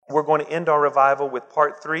We're going to end our revival with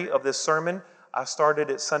part 3 of this sermon. I started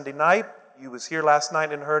it Sunday night. You was here last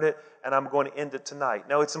night and heard it, and I'm going to end it tonight.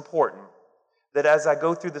 Now, it's important that as I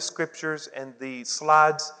go through the scriptures and the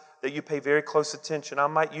slides, that you pay very close attention. I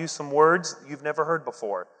might use some words you've never heard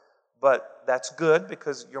before, but that's good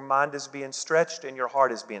because your mind is being stretched and your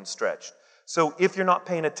heart is being stretched. So if you're not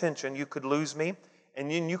paying attention, you could lose me,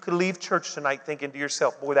 and then you could leave church tonight thinking to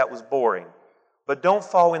yourself, boy, that was boring. But don't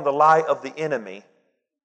fall in the lie of the enemy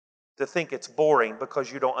to think it's boring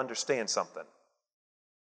because you don't understand something.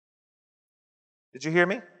 Did you hear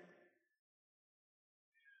me?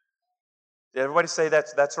 Did everybody say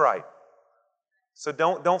that's right? So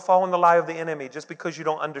don't fall in the lie of the enemy just because you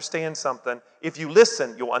don't understand something. If you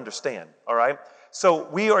listen, you'll understand, all right? So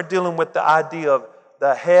we are dealing with the idea of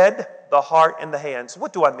the head, the heart, and the hands.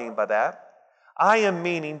 What do I mean by that? I am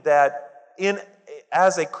meaning that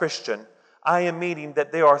as a Christian, I am meaning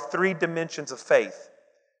that there are 3 dimensions of faith.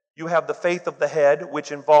 You have the faith of the head,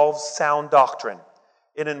 which involves sound doctrine.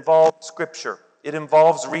 It involves scripture. It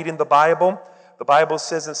involves reading the Bible. The Bible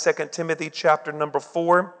says in 2 Timothy chapter number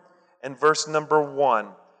 4 and verse number 1.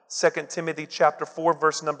 2 Timothy chapter 4,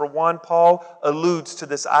 verse number 1, Paul alludes to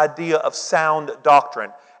this idea of sound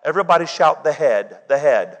doctrine. Everybody shout the head, the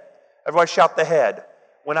head. Everybody shout the head.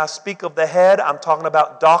 When I speak of the head, I'm talking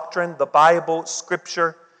about doctrine, the Bible,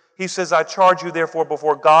 scripture. He says, I charge you therefore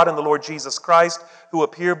before God and the Lord Jesus Christ, who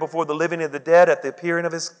appeared before the living and the dead at the appearing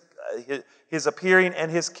of his appearing and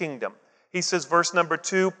his kingdom. He says, verse number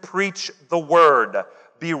 2, preach the word.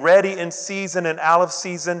 Be ready in season and out of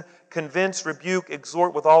season. Convince, rebuke,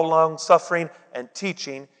 exhort with all long suffering and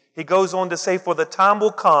teaching. He goes on to say, for the time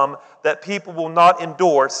will come that people will not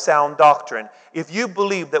endure sound doctrine. If you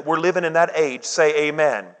believe that we're living in that age, say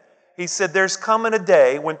amen. He said, there's coming a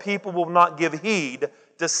day when people will not give heed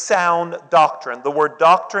to sound doctrine. The word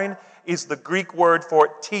doctrine is the Greek word for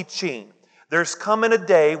teaching. There's coming a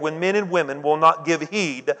day when men and women will not give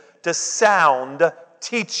heed to sound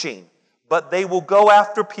teaching, but they will go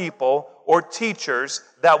after people or teachers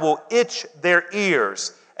that will itch their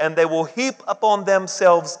ears, and they will heap upon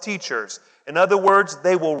themselves teachers. In other words,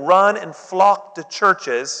 they will run and flock to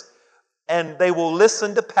churches, and they will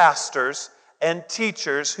listen to pastors and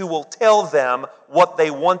teachers who will tell them what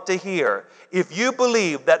they want to hear. If you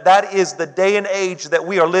believe that that is the day and age that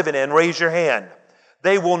we are living in, raise your hand.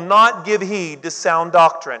 They will not give heed to sound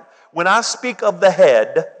doctrine. When I speak of the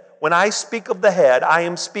head, I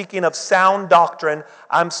am speaking of sound doctrine.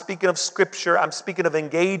 I'm speaking of scripture. I'm speaking of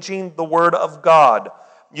engaging the word of God.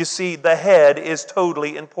 You see, the head is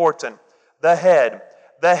totally important. The head.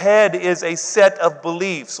 The head is a set of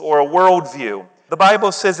beliefs or a worldview. The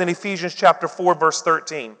Bible says in Ephesians chapter 4, verse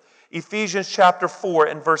 13. Ephesians chapter 4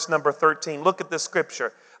 and verse number 13. Look at this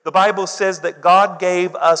scripture. The Bible says that God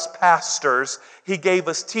gave us pastors. He gave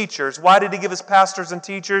us teachers. Why did He give us pastors and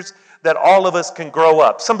teachers? That all of us can grow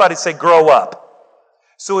up. Somebody say grow up.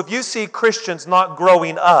 So if you see Christians not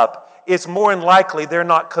growing up, it's more than likely they're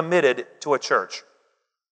not committed to a church.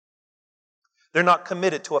 They're not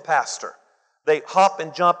committed to a pastor. They hop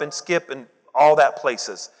and jump and skip and all that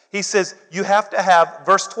places. He says you have to have,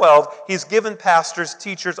 verse 12, He's given pastors,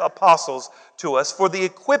 teachers, apostles to us for the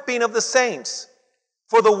equipping of the saints,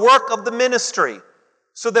 for the work of the ministry,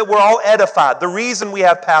 so that we're all edified. The reason we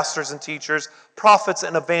have pastors and teachers, prophets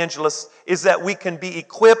and evangelists, is that we can be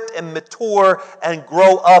equipped and mature and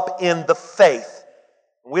grow up in the faith.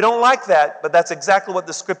 We don't like that, but that's exactly what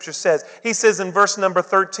the scripture says. He says in verse number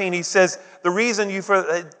 13, he says, the reason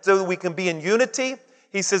so that we can be in unity.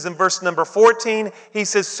 He says in verse number 14, he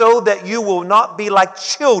says, so that you will not be like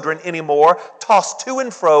children anymore, tossed to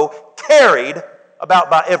and fro, carried about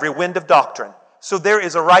by every wind of doctrine. So there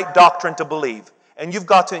is a right doctrine to believe. And you've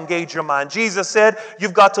got to engage your mind. Jesus said,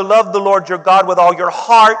 you've got to love the Lord your God with all your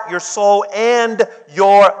heart, your soul, and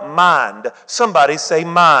your mind. Somebody say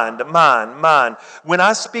mind, mind, mind. When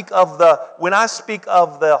I speak of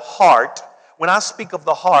the heart,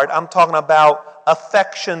 I'm talking about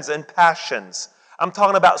affections and passions. I'm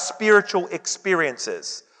talking about spiritual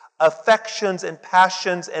experiences. Affections and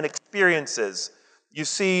passions and experiences. You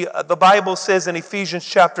see, the Bible says in Ephesians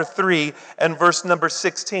chapter 3 and verse number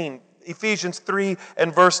 16, Ephesians 3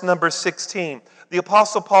 and verse number 16, the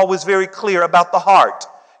Apostle Paul was very clear about the heart.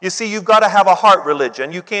 You see, you've got to have a heart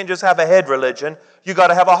religion. You can't just have a head religion. You've got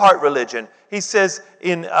to have a heart religion. He says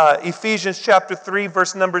in Ephesians chapter 3,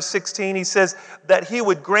 verse number 16, he says that He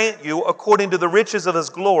would grant you, according to the riches of His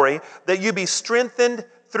glory, that you be strengthened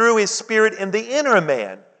through His Spirit in the inner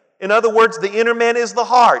man. In other words, the inner man is the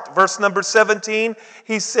heart. Verse number 17,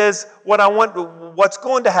 he says, what's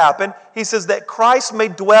going to happen? He says that Christ may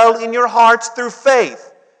dwell in your hearts through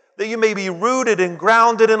faith. that you may be rooted and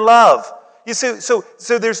grounded in love. You see, so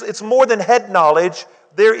it's more than head knowledge.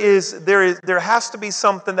 There has to be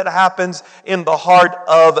something that happens in the heart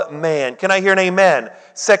of man. Can I hear an amen?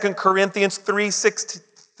 2 Corinthians 3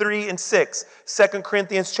 and 6. 2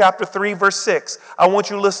 Corinthians chapter 3, verse 6. I want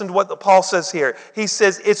you to listen to what Paul says here. He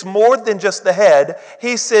says it's more than just the head.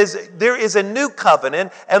 He says there is a new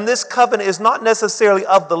covenant, and this covenant is not necessarily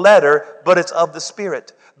of the letter, but it's of the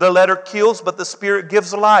Spirit. The letter kills, but the Spirit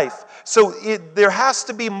gives life. So there has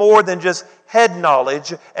to be more than just head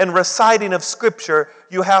knowledge and reciting of Scripture.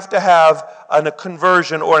 You have to have a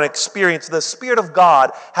conversion or an experience. The Spirit of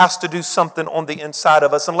God has to do something on the inside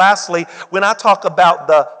of us. And lastly, when I talk about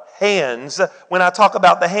the hands,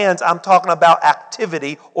 I'm talking about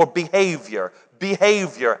activity or behavior.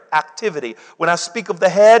 Behavior, activity. When I speak of the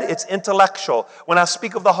head, it's intellectual. When I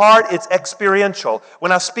speak of the heart, it's experiential.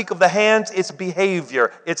 When I speak of the hands, it's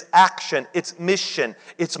behavior, it's action, it's mission,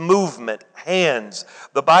 it's movement. Hands.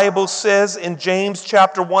 The Bible says in James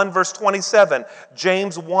chapter 1 verse 27,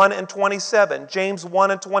 James 1 and 27,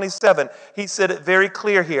 he said it very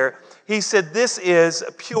clear here. He said, this is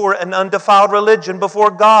pure and undefiled religion before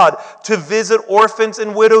God, to visit orphans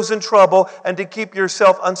and widows in trouble and to keep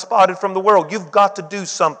yourself unspotted from the world. You've got to do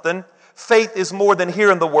something. Faith is more than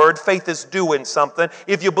hearing the word. Faith is doing something.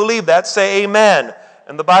 If you believe that, say amen.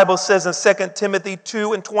 And the Bible says in 2 Timothy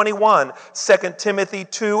 2 and 21, 2 Timothy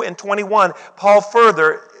 2 and 21, Paul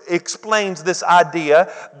further explains this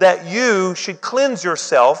idea that you should cleanse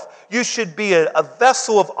yourself. You should be a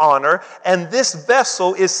vessel of honor, and this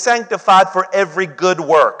vessel is sanctified for every good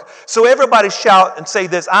work. So everybody shout and say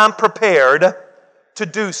this: I'm prepared to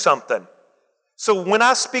do something. So when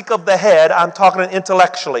I speak of the head, I'm talking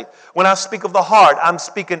intellectually. When I speak of the heart, I'm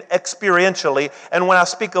speaking experientially. And when I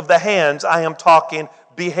speak of the hands, I am talking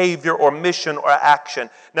behavior or mission or action.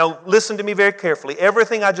 Now listen to me very carefully.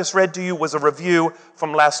 Everything I just read to you was a review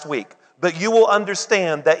from last week. But you will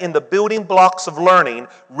understand that in the building blocks of learning,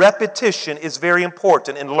 repetition is very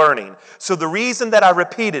important in learning. So the reason that I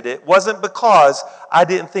repeated it wasn't because I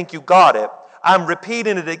didn't think you got it. I'm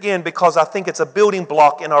repeating it again because I think it's a building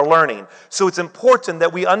block in our learning. So it's important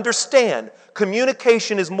that we understand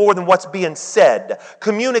communication is more than what's being said.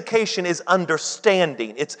 Communication is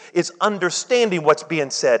understanding. It's understanding what's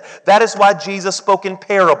being said. That is why Jesus spoke in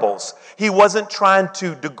parables. He wasn't trying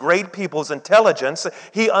to degrade people's intelligence.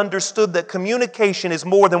 He understood that communication is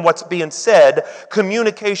more than what's being said.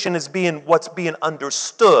 Communication is what's being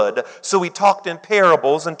understood. So he talked in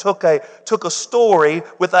parables and took a story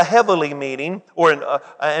with a heavenly meaning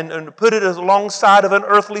and put it alongside of an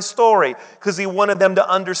earthly story because he wanted them to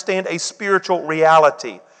understand a spiritual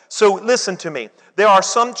reality. So listen to me. There are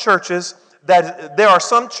some churches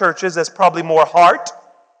that's probably more heart.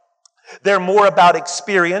 They're more about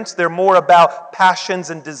experience. They're more about passions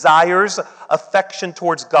and desires, affection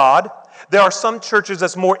towards God. There are some churches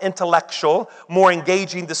that's more intellectual, more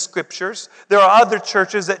engaging the Scriptures. There are other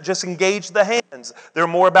churches that just engage the hands. They're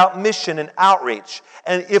more about mission and outreach.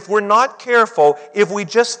 And if we're not careful, if we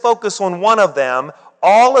just focus on one of them,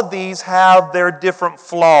 all of these have their different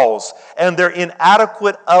flaws, and they're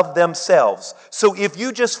inadequate of themselves. So if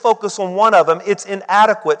you just focus on one of them, it's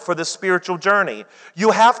inadequate for the spiritual journey. You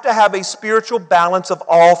have to have a spiritual balance of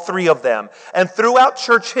all three of them. And throughout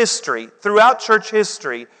church history,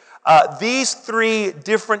 these three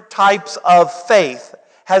different types of faith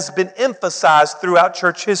has been emphasized throughout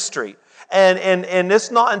church history. And it's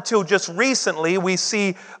not until just recently we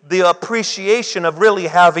see the appreciation of really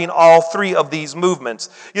having all three of these movements.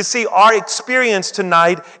 You see, our experience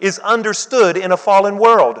tonight is understood in a fallen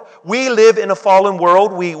world. We live in a fallen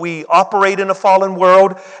world. We operate in a fallen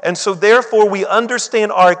world. And so therefore we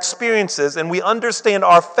understand our experiences and we understand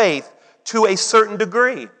our faith to a certain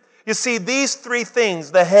degree. You see, these three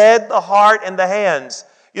things, the head, the heart, and the hands,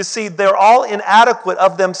 you see, they're all inadequate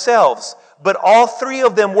of themselves. But all three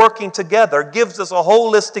of them working together gives us a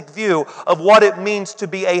holistic view of what it means to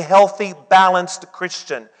be a healthy, balanced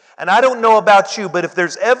Christian. And I don't know about you, but if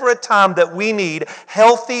there's ever a time that we need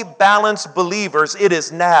healthy, balanced believers, it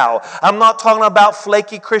is now. I'm not talking about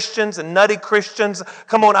flaky Christians and nutty Christians.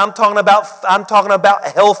 Come on, I'm talking about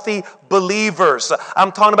healthy believers.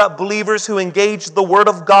 I'm talking about believers who engage the Word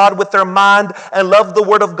of God with their mind and love the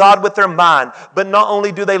Word of God with their mind. But not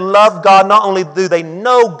only do they love God, not only do they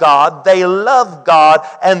know God, they love God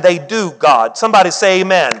and they do God. Somebody say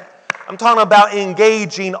amen. I'm talking about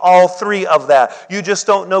engaging all three of that. You just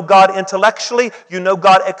don't know God intellectually, you know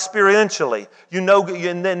God experientially.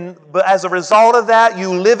 But as a result of that,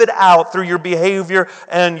 you live it out through your behavior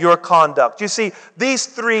and your conduct. You see, these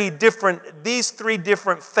three different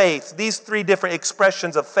faiths, these three different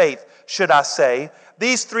expressions of faith, should I say,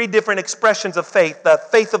 These three different expressions of faith, the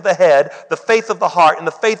faith of the head, the faith of the heart, and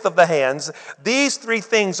the faith of the hands, these three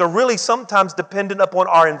things are really sometimes dependent upon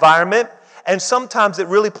our environment, and sometimes it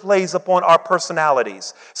really plays upon our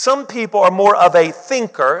personalities. Some people are more of a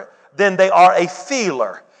thinker than they are a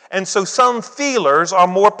feeler. And so some feelers are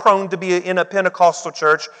more prone to be in a Pentecostal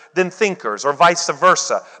church than thinkers, or vice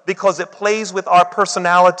versa, because it plays with our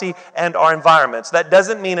personality and our environments. That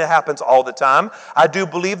doesn't mean it happens all the time. I do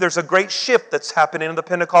believe there's a great shift that's happening in the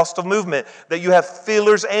Pentecostal movement, that you have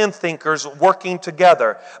feelers and thinkers working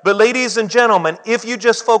together. But ladies and gentlemen, if you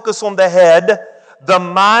just focus on the head, the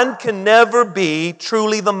mind can never be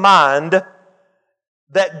truly the mind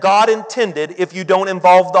that God intended if you don't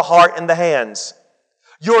involve the heart and the hands.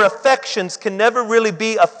 Your affections can never really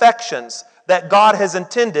be affections that God has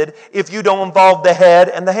intended if you don't involve the head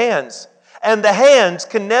and the hands. And the hands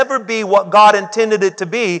can never be what God intended it to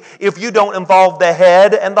be if you don't involve the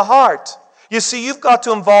head and the heart. You see, you've got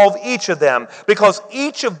to involve each of them, because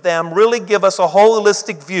each of them really give us a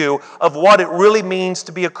holistic view of what it really means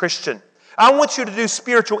to be a Christian. I want you to do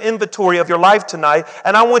spiritual inventory of your life tonight,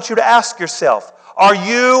 and I want you to ask yourself, are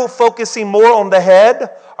you focusing more on the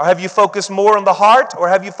head? Or have you focused more on the heart? Or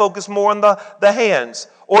have you focused more on the hands?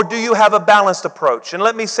 Or do you have a balanced approach? And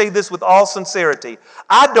let me say this with all sincerity.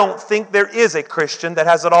 I don't think there is a Christian that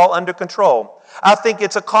has it all under control. I think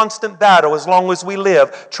it's a constant battle as long as we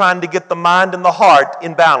live, trying to get the mind and the heart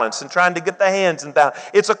in balance and trying to get the hands in balance.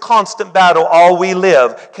 It's a constant battle all we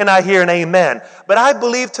live. Can I hear an amen? But I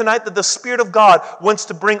believe tonight that the Spirit of God wants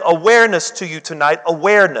to bring awareness to you tonight,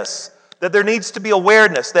 awareness. That there needs to be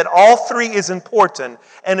awareness that all three is important,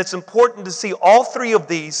 and it's important to see all three of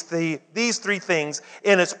these three things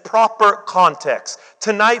in its proper context.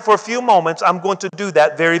 Tonight, for a few moments, I'm going to do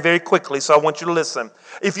that very, very quickly, so I want you to listen.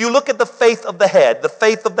 If you look at the faith of the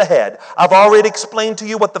head, I've already explained to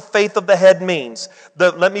you what the faith of the head means.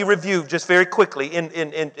 Let me review just very quickly.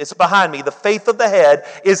 It's behind me. The faith of the head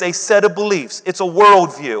is a set of beliefs. It's a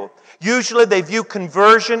worldview. Usually, they view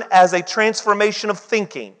conversion as a transformation of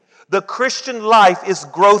thinking. The Christian life is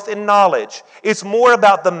growth in knowledge. It's more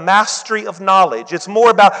about the mastery of knowledge. It's more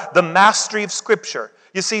about the mastery of Scripture.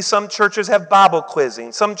 You see, some churches have Bible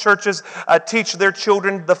quizzing. Some churches teach their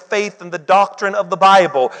children the faith and the doctrine of the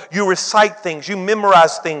Bible. You recite things. You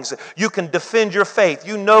memorize things. You can defend your faith.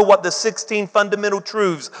 You know what the 16 fundamental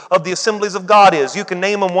truths of the Assemblies of God is. You can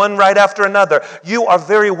name them one right after another. You are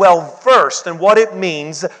very well versed in what it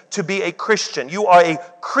means to be a Christian. You are a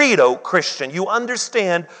credo Christian. You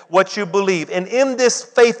understand what you believe. And in this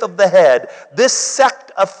faith of the head, this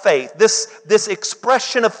sect of faith, this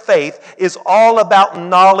expression of faith is all about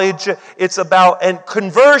knowledge. It's about, and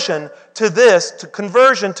conversion to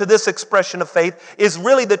this expression of faith is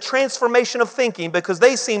really the transformation of thinking, because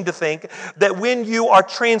they seem to think that when you are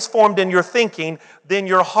transformed in your thinking, then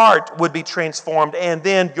your heart would be transformed, and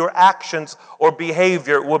then your actions or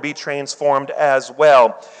behavior will be transformed as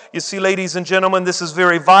well. You see, ladies and gentlemen, this is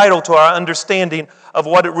very vital to our understanding of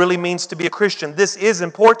what it really means to be a Christian. This is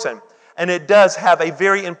important. And it does have a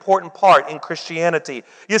very important part in Christianity.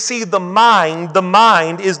 You see, the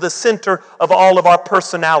mind is the center of all of our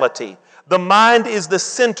personality. The mind is the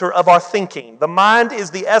center of our thinking. The mind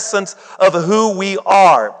is the essence of who we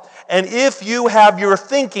are. And if you have your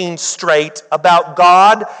thinking straight about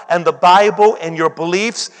God and the Bible and your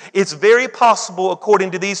beliefs, it's very possible,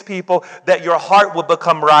 according to these people, that your heart will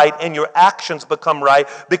become right and your actions become right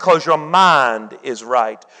because your mind is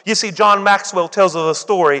right. You see, John Maxwell tells us a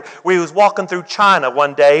story where he was walking through China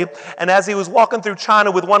one day, and as he was walking through China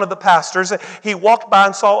with one of the pastors, he walked by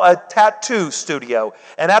and saw a tattoo studio.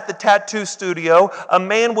 And at the tattoo studio, a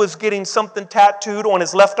man was getting something tattooed on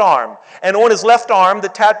his left arm. And on his left arm, the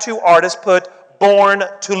tattoo artist put "Born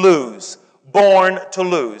to Lose." Born to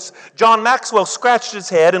lose. John Maxwell scratched his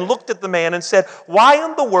head and looked at the man and said, "Why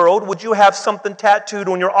in the world would you have something tattooed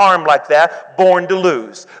on your arm like that, born to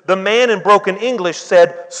lose?" The man in broken English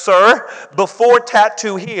said, "Sir, before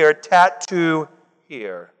tattoo here, tattoo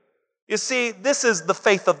here." You see, this is the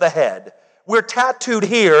faith of the head. We're tattooed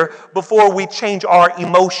here before we change our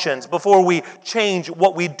emotions, before we change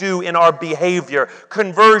what we do in our behavior.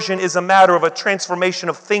 Conversion is a matter of a transformation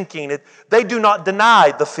of thinking. They do not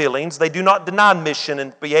deny the feelings. They do not deny mission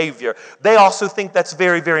and behavior. They also think that's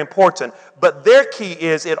very, very important. But their key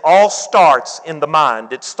is it all starts in the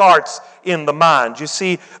mind. It starts in the mind. You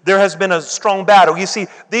see, there has been a strong battle. You see,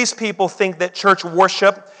 these people think that church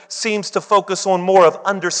worship seems to focus on more of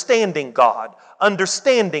understanding God.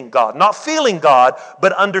 Understanding God. Not feeling God,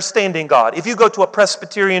 but understanding God. If you go to a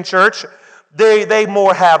Presbyterian church, they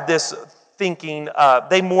more have this thinking,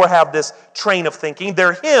 they more have this train of thinking.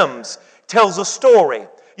 Their hymns tells a story.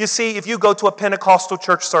 You see, if you go to a Pentecostal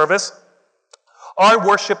church service, our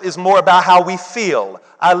worship is more about how we feel.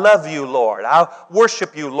 I love you, Lord. I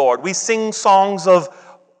worship you, Lord. We sing songs of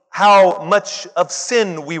how much of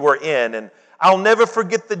sin we were in, and I'll never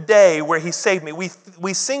forget the day where He saved me.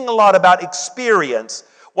 We sing a lot about experience,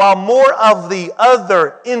 while more of the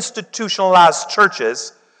other institutionalized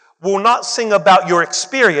churches will not sing about your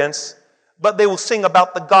experience, but they will sing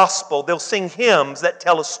about the gospel. They'll sing hymns that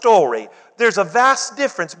tell a story. There's a vast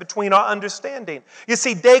difference between our understanding. You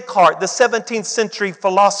see, Descartes, the 17th century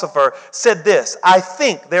philosopher, said this: I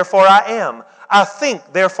think, therefore I am. I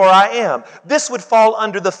think, therefore I am. This would fall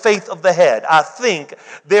under the faith of the head. I think,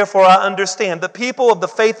 therefore I understand. The people of the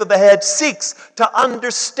faith of the head seeks to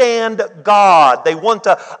understand God. They want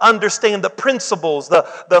to understand the principles,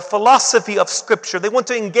 the philosophy of Scripture. They want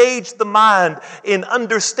to engage the mind in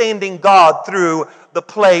understanding God through the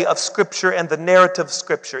play of Scripture and the narrative of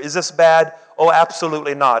Scripture. Is this bad? Oh,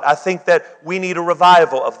 absolutely not. I think that we need a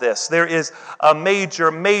revival of this. There is a major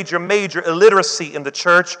illiteracy in the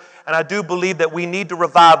church, and I do believe that we need to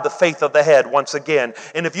revive the faith of the head once again.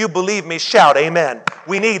 And if you believe me, shout amen.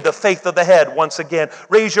 We need the faith of the head once again.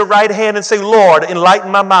 Raise your right hand and say, Lord,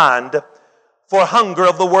 enlighten my mind for hunger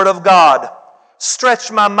of the Word of God.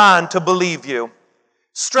 Stretch my mind to believe you.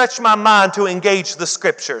 Stretch my mind to engage the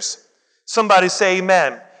Scriptures. Somebody say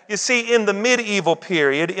amen. You see, in the medieval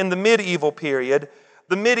period, the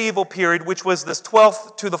medieval period, which was the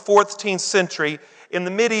 12th to the 14th century, in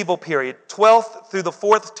the medieval period, 12th through the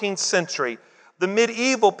 14th century, the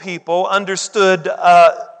medieval people understood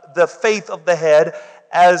the faith of the head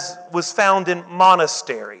as was found in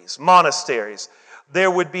monasteries. There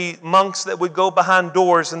would be monks that would go behind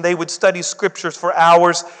doors and they would study Scriptures for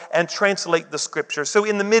hours and translate the Scriptures. So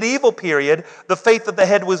in the medieval period, the faith of the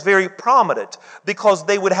head was very prominent because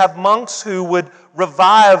they would have monks who would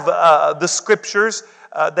revive the Scriptures.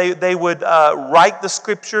 They would write the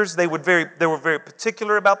Scriptures. They were very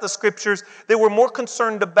particular about the Scriptures. They were more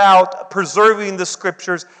concerned about preserving the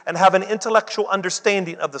Scriptures and have an intellectual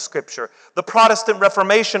understanding of the Scripture. The Protestant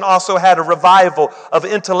Reformation also had a revival of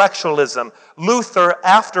intellectualism.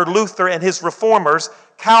 After Luther and his reformers,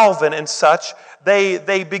 Calvin and such,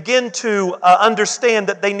 they begin to understand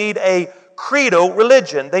that they need a creedal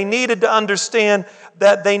religion. They needed to understand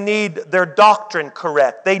that they need their doctrine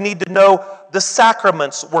correct. They need to know the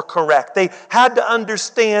sacraments were correct. They had to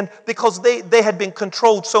understand, because they had been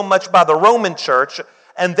controlled so much by the Roman Church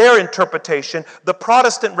and their interpretation. The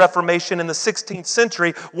Protestant Reformation in the 16th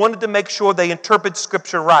century wanted to make sure they interpret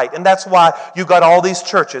Scripture right. And that's why you got all these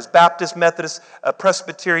churches, Baptist, Methodist,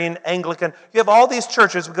 Presbyterian, Anglican. You have all these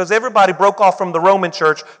churches because everybody broke off from the Roman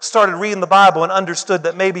Church, started reading the Bible, and understood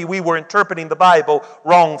that maybe we were interpreting the Bible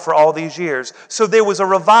wrong for all these years. So there was a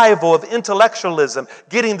revival of intellectualism,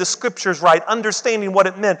 getting the Scriptures right, understanding what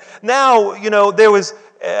it meant. Now, there was,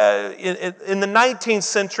 in the 19th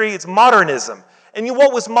century, it's modernism. And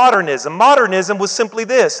what was modernism? Modernism was simply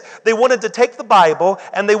this. They wanted to take the Bible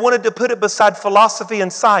and they wanted to put it beside philosophy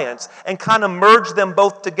and science and kind of merge them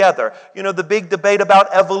both together. The big debate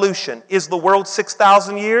about evolution. Is the world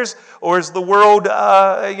 6,000 years or is the world,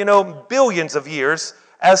 billions of years,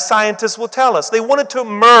 as scientists will tell us? They wanted to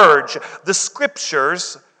merge the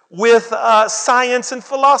Scriptures with science and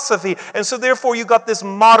philosophy. And so therefore you got this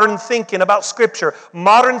modern thinking about Scripture.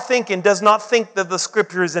 Modern thinking does not think that the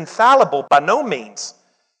Scripture is infallible, by no means.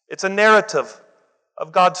 It's a narrative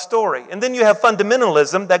of God's story. And then you have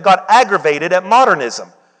fundamentalism that got aggravated at modernism.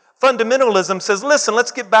 Fundamentalism says, listen,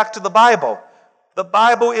 let's get back to the Bible. The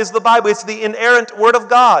Bible is the Bible. It's the inerrant Word of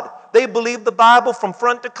God. They believe the Bible from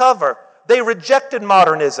front to cover. They rejected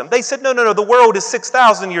modernism. They said, no, the world is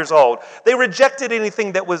 6,000 years old. They rejected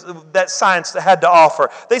anything that science had to offer.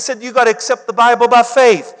 They said, you got to accept the Bible by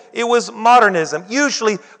faith. It was modernism.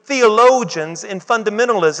 Usually, theologians in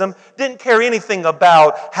fundamentalism didn't care anything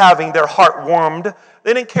about having their heart warmed.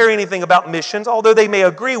 They didn't care anything about missions, although they may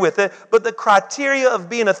agree with it. But the criteria of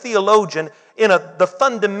being a theologian in the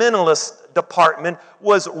fundamentalist department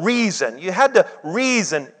was reason. You had to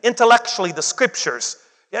reason intellectually the Scriptures.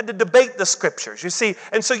 You had to debate the Scriptures, you see.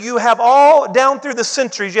 And so you have all down through the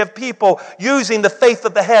centuries, you have people using the faith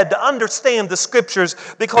of the head to understand the Scriptures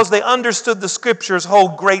because they understood the Scriptures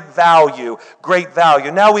hold great value, great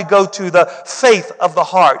value. Now we go to the faith of the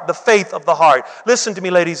heart, the faith of the heart. Listen to me,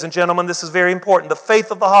 ladies and gentlemen, this is very important, the faith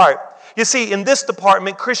of the heart. You see, in this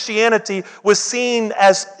department, Christianity was seen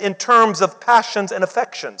as in terms of passions and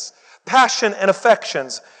affections. Passion and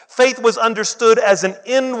affections. Faith was understood as an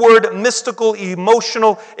inward, mystical,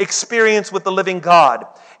 emotional experience with the living God.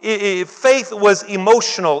 Faith was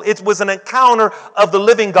emotional. It was an encounter of the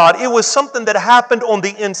living God. It was something that happened on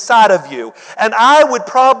the inside of you. And I would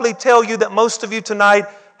probably tell you that most of you tonight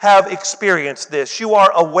have experienced this. You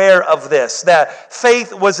are aware of this, that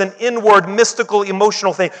faith was an inward, mystical,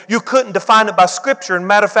 emotional thing. You couldn't define it by Scripture. And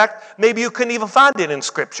matter of fact, maybe you couldn't even find it in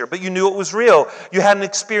Scripture, but you knew it was real. You had an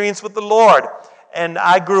experience with the Lord. And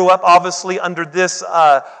I grew up, obviously, under this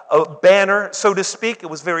banner, so to speak. It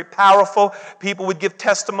was very powerful. People would give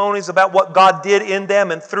testimonies about what God did in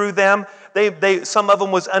them and through them. Some of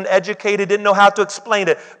them was uneducated, didn't know how to explain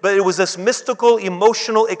it. But it was this mystical,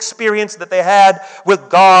 emotional experience that they had with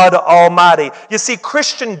God Almighty. You see,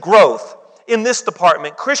 Christian growth in this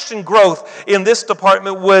department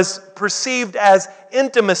was perceived as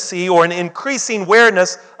intimacy or an increasing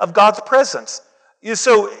awareness of God's presence.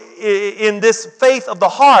 So in this faith of the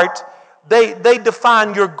heart, they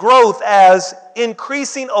define your growth as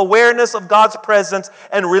increasing awareness of God's presence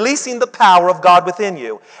and releasing the power of God within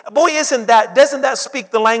you. Boy, doesn't that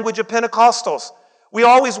speak the language of Pentecostals? We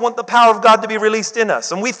always want the power of God to be released in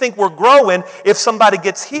us. And we think we're growing if somebody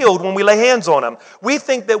gets healed when we lay hands on them. We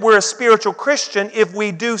think that we're a spiritual Christian if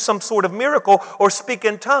we do some sort of miracle or speak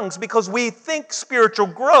in tongues, because we think spiritual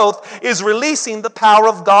growth is releasing the power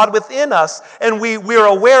of God within us. And we're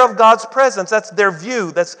aware of God's presence. That's their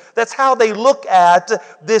view. That's how they look at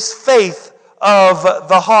this faith of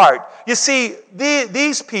the heart. You see,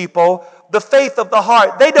 these people, the faith of the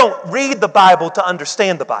heart, they don't read the Bible to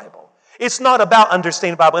understand the Bible. It's not about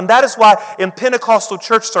understanding the Bible. And that is why in Pentecostal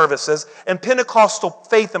church services and Pentecostal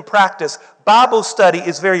faith and practice, Bible study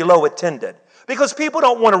is very low attended. Because people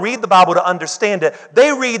don't want to read the Bible to understand it.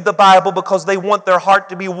 They read the Bible because they want their heart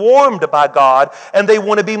to be warmed by God and they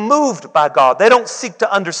want to be moved by God. They don't seek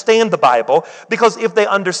to understand the Bible, because if they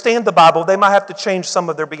understand the Bible, they might have to change some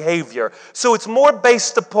of their behavior. So it's more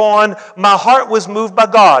based upon my heart was moved by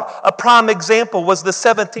God. A prime example was the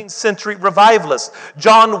 17th century revivalist,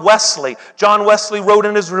 John Wesley. John Wesley wrote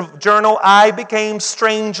in his journal, "I became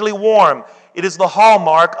strangely warm." It is the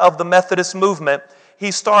hallmark of the Methodist movement. He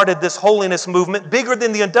started this holiness movement, bigger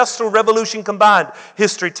than the Industrial Revolution combined,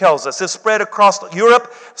 history tells us. It spread across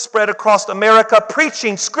Europe, spread across America,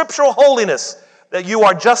 preaching scriptural holiness, that you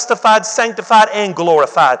are justified, sanctified, and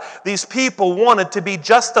glorified. These people wanted to be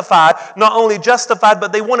justified, not only justified,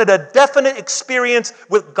 but they wanted a definite experience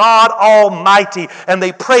with God Almighty, and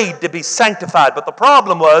they prayed to be sanctified. But the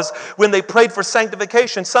problem was, when they prayed for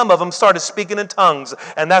sanctification, some of them started speaking in tongues,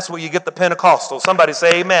 and that's where you get the Pentecostal. Somebody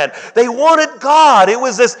say amen. They wanted God. It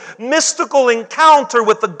was this mystical encounter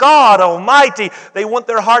with the God Almighty. They want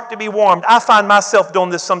their heart to be warmed. I find myself doing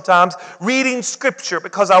this sometimes, reading Scripture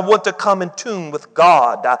because I want to come in tune with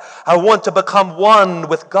God. I want to become one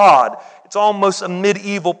with God. It's almost a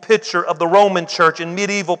medieval picture of the Roman church in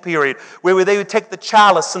medieval period, where they would take the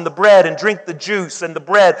chalice and the bread and drink the juice and the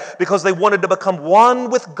bread because they wanted to become one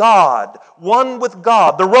with God. One with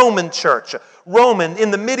God. The Roman church. Roman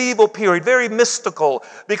in the medieval period, very mystical,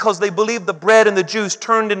 because they believed the bread and the juice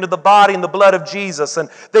turned into the body and the blood of Jesus, and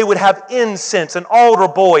they would have incense and altar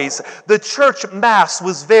boys. The church mass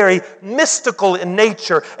was very mystical in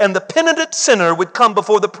nature, and the penitent sinner would come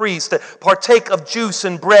before the priest, partake of juice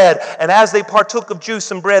and bread, and as they partook of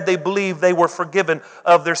juice and bread, they believed they were forgiven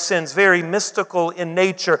of their sins. Very mystical in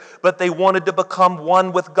nature, but they wanted to become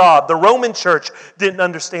one with God. The Roman church didn't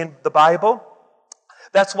understand the Bible.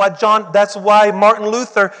 That's why Martin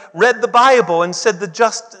Luther read the Bible and said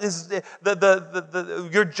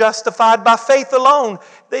you're justified by faith alone.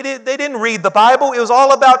 They didn't read the Bible. It was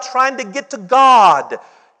all about trying to get to God.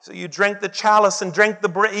 So you drank the chalice and eat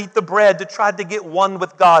the bread to try to get one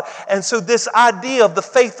with God. And so this idea of the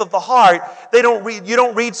faith of the heart, you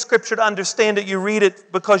don't read Scripture to understand it. You read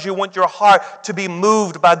it because you want your heart to be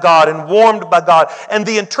moved by God and warmed by God. And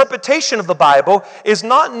the interpretation of the Bible is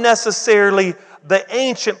not necessarily the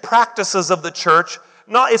ancient practices of the church.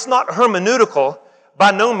 It's not hermeneutical. By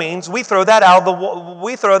no means. We throw that out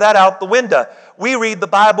the window. We read the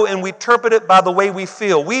Bible and we interpret it by the way we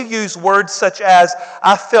feel. We use words such as,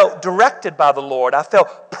 I felt directed by the Lord. I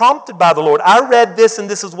felt prompted by the Lord. I read this and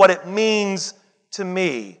this is what it means to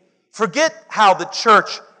me. Forget how the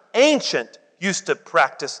church ancient used to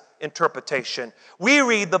practice interpretation. We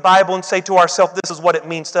read the Bible and say to ourselves, this is what it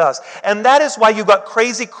means to us. And that is why you've got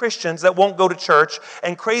crazy Christians that won't go to church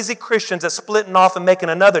and crazy Christians that splitting off and making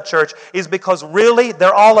another church, is because really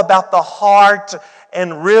they're all about the heart,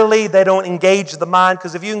 and really they don't engage the mind.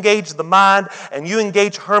 Because if you engage the mind and you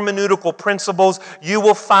engage hermeneutical principles, you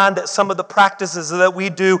will find that some of the practices that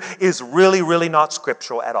we do is really, really not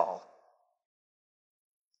scriptural at all.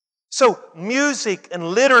 So music and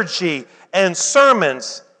liturgy and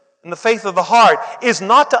sermons and the faith of the heart is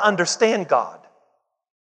not to understand God.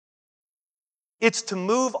 It's to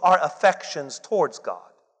move our affections towards God.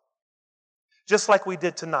 Just like we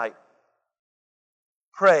did tonight.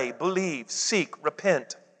 Pray, believe, seek,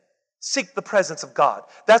 repent. Seek the presence of God.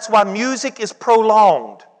 That's why music is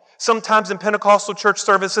prolonged. Sometimes in Pentecostal church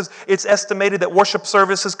services, it's estimated that worship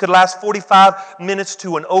services could last 45 minutes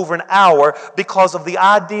to over an hour because of the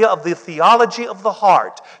idea of the theology of the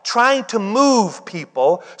heart, trying to move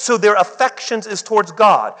people so their affections is towards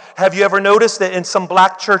God. Have you ever noticed that in some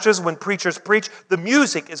black churches when preachers preach, the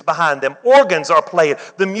music is behind them, organs are playing,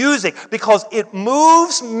 the music, because it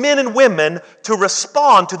moves men and women to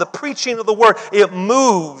respond to the preaching of the word. It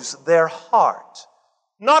moves their heart.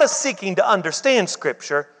 Not a seeking to understand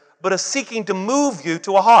Scripture, but a seeking to move you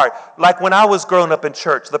to a heart. Like when I was growing up in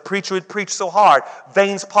church, the preacher would preach so hard,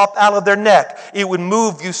 veins popped out of their neck. It would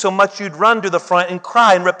move you so much you'd run to the front and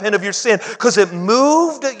cry and repent of your sin because it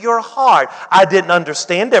moved your heart. I didn't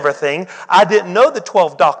understand everything. I didn't know the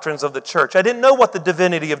 12 doctrines of the church. I didn't know what the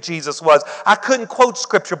divinity of Jesus was. I couldn't quote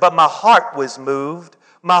Scripture, but my heart was moved.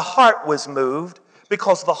 My heart was moved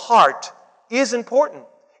because the heart is important.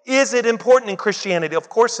 Is it important in Christianity? Of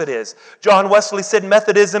course it is. John Wesley said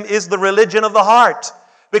Methodism is the religion of the heart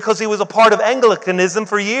because he was a part of Anglicanism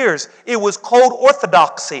for years. It was cold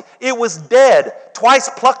orthodoxy. It was dead. Twice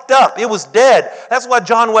plucked up. It was dead. That's why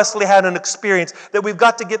John Wesley had an experience that we've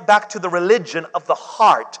got to get back to the religion of the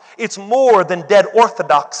heart. It's more than dead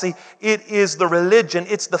orthodoxy. It is the religion.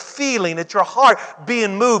 It's the feeling. It's your heart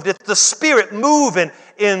being moved. It's the Spirit moving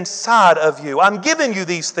inside of you. I'm giving you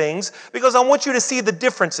these things because I want you to see the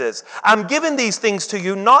differences. I'm giving these things to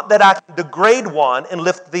you not that I can degrade one and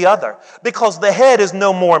lift the other, because the head is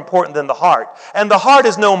no more important than the heart, and the heart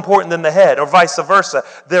is no important than the head, or vice versa.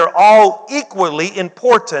 They're all equally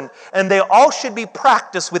important, and they all should be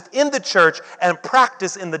practiced within the church and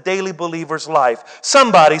practiced in the daily believer's life.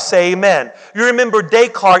 Somebody say amen. You remember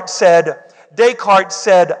Descartes said,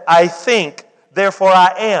 I think, therefore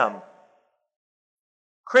I am.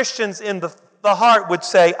 Christians in the heart would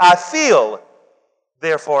say, I feel,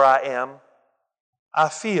 therefore I am. I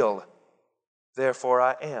feel, therefore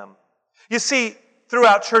I am. You see,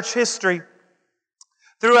 throughout church history,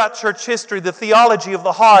 the theology of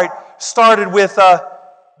the heart started with, the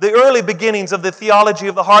early beginnings of the theology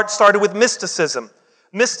of the heart started with mysticism.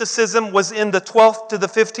 Mysticism was in the 12th to the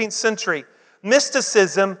 15th century.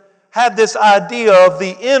 Mysticism had this idea of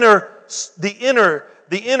the inner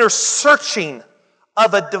searching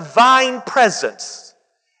of a divine presence.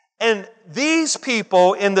 And these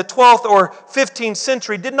people in the 12th or 15th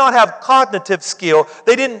century did not have cognitive skill.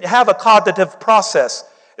 They didn't have a cognitive process.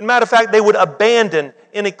 As a matter of fact, they would abandon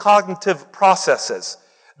any cognitive processes.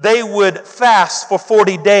 They would fast for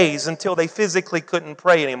 40 days until they physically couldn't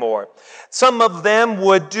pray anymore. Some of them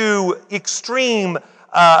would do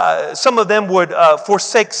some of them would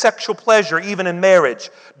forsake sexual pleasure even in marriage,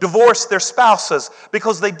 divorce their spouses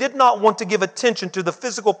because they did not want to give attention to the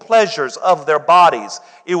physical pleasures of their bodies.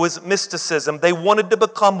 It was mysticism. They wanted to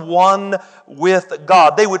become one with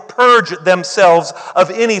God. They would purge themselves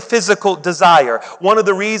of any physical desire. One of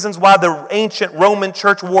the reasons why the ancient Roman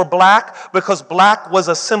church wore black, because black was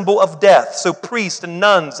a symbol of death. So priests and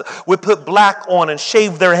nuns would put black on and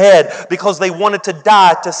shave their head because they wanted to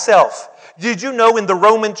die to self. Did you know in the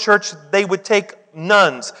Roman church they would take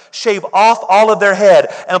nuns, shave off all of their head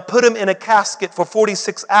and put them in a casket for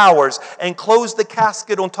 46 hours and close the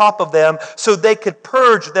casket on top of them so they could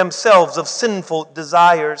purge themselves of sinful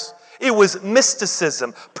desires? It was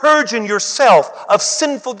mysticism, purging yourself of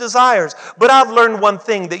sinful desires. But I've learned one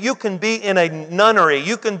thing, that you can be in a nunnery,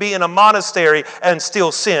 you can be in a monastery and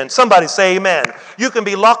still sin. Somebody say amen. You can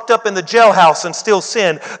be locked up in the jailhouse and still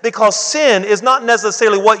sin, because sin is not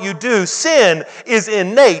necessarily what you do. Sin is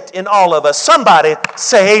innate in all of us. Somebody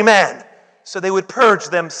say amen. So they would purge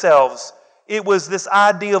themselves. It was this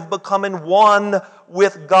idea of becoming one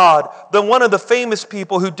with God. One of the famous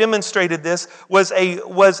people who demonstrated this was a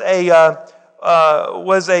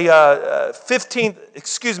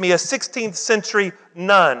 16th century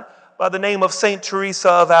nun by the name of Saint Teresa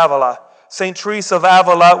of Avila. Saint Teresa of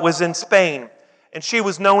Avila was in Spain, and she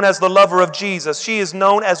was known as the lover of Jesus. She is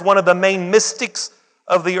known as one of the main mystics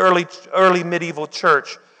of the early medieval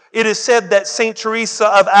church. It is said that Saint Teresa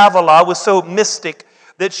of Avila was so mystic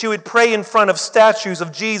that she would pray in front of statues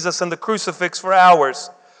of Jesus and the crucifix for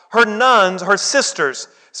hours. Her nuns, her sisters,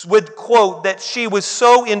 would quote that she was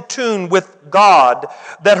so in tune with God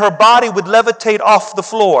that her body would levitate off the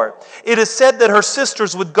floor. It is said that her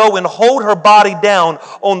sisters would go and hold her body down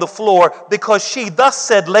on the floor because she thus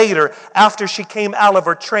said later, after she came out of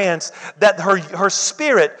her trance, that her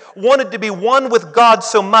spirit wanted to be one with God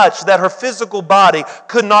so much that her physical body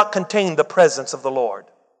could not contain the presence of the Lord.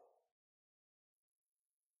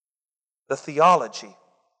 The theology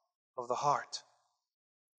of the heart.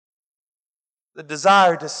 The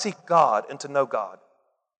desire to seek God and to know God.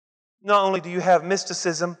 Not only do you have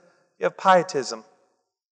mysticism, you have pietism.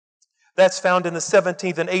 That's found in the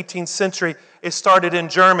 17th and 18th century. It started in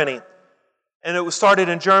Germany. And it was started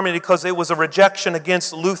in Germany because it was a rejection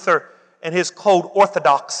against Luther and his cold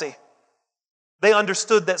orthodoxy. They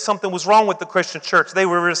understood that something was wrong with the Christian church. They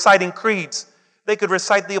were reciting creeds. They could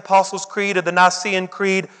recite the Apostles' Creed or the Nicene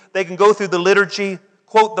Creed. They can go through the liturgy,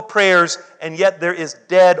 quote the prayers, and yet there is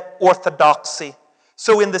dead orthodoxy.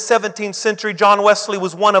 So in the 17th century, John Wesley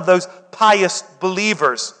was one of those pious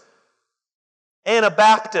believers.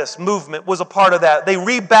 Anabaptist movement was a part of that. They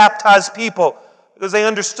rebaptized people because they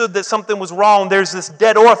understood that something was wrong. There's this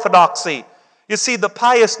dead orthodoxy. You see, the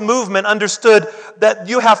pious movement understood that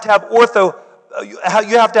you have to have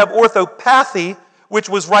orthopathy, which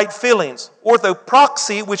was right feelings,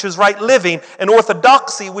 orthopraxy, which is right living, and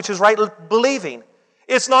orthodoxy, which is right believing.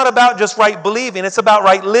 It's not about just right believing. It's about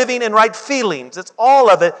right living and right feelings. It's all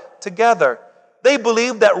of it together. They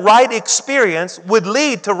believed that right experience would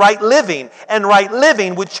lead to right living, and right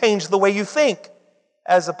living would change the way you think,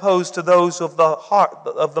 as opposed to those of the heart,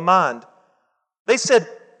 of the mind. They said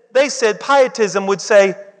pietism would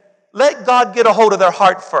say, let God get a hold of their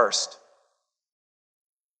heart first,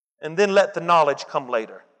 and then let the knowledge come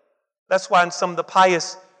later. That's why in some of the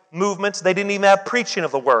pious movements, they didn't even have preaching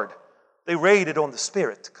of the Word. They waited on the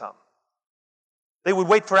Spirit to come. They would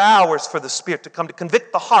wait for hours for the Spirit to come to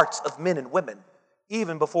convict the hearts of men and women,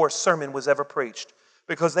 even before a sermon was ever preached,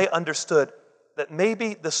 because they understood that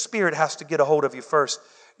maybe the Spirit has to get a hold of you first.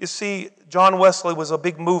 You see, John Wesley was a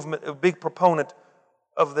big proponent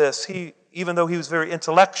of this. Even though he was very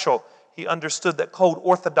intellectual, he understood that cold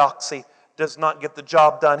orthodoxy does not get the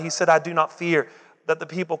job done. He said, I do not fear that the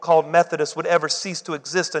people called Methodists would ever cease to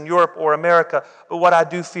exist in Europe or America, but what I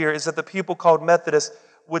do fear is that the people called Methodists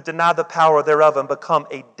would deny the power thereof and become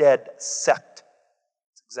a dead sect.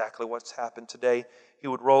 That's exactly what's happened today. He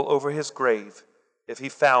would roll over his grave if he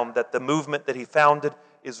found that the movement that he founded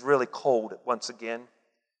is really cold once again.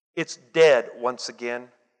 It's dead once again.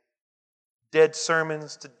 Dead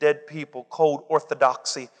sermons to dead people, cold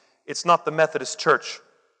orthodoxy. It's not the Methodist Church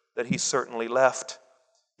that he certainly left.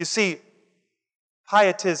 You see,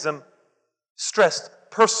 pietism stressed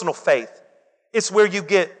personal faith. It's where you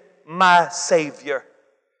get my Savior.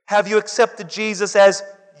 Have you accepted Jesus as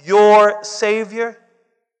your Savior?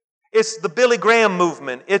 It's the Billy Graham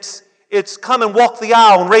movement. It's come and walk the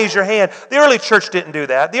aisle and raise your hand. The early church didn't do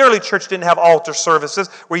that. The early church didn't have altar services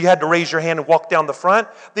where you had to raise your hand and walk down the front.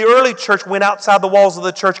 The early church went outside the walls of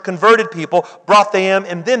the church, converted people, brought them in,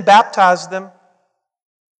 and then baptized them.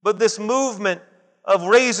 But this movement of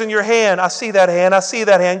raising your hand, I see that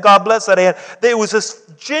hand, God bless that hand. There was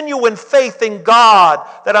this genuine faith in God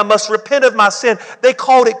that I must repent of my sin. They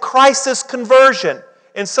called it crisis conversion.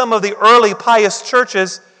 In some of the early pious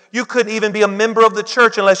churches, you couldn't even be a member of the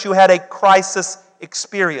church unless you had a crisis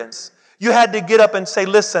experience. You had to get up and say,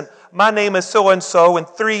 listen, my name is so-and-so, and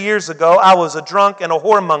 3 years ago I was a drunk and a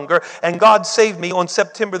whoremonger, and God saved me on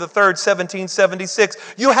September the 3rd, 1776.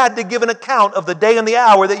 You had to give an account of the day and the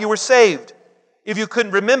hour that you were saved. If you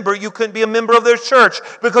couldn't remember, you couldn't be a member of their church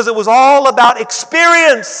because it was all about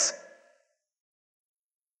experience.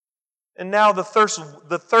 And now the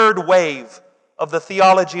third wave of the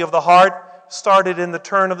theology of the heart started in the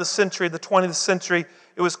turn of the century, the 20th century.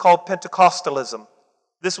 It was called Pentecostalism.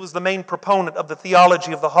 This was the main proponent of the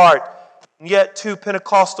theology of the heart. And yet, too,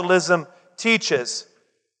 Pentecostalism teaches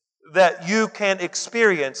that you can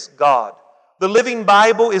experience God. The Living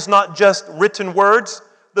Bible is not just written words.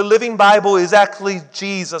 The Living Bible is actually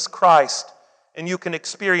Jesus Christ, and you can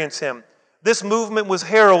experience Him. This movement was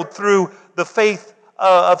heralded through the faith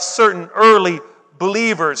of certain early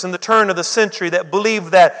believers in the turn of the century that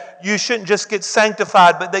believed that you shouldn't just get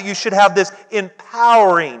sanctified, but that you should have this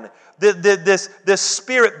empowering, this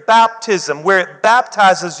spirit baptism where it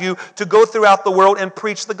baptizes you to go throughout the world and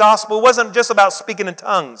preach the gospel. It wasn't just about speaking in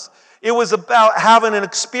tongues. It was about having an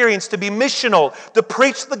experience to be missional, to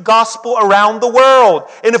preach the gospel around the world.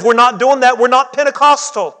 And if we're not doing that, we're not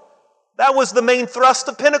Pentecostal. That was the main thrust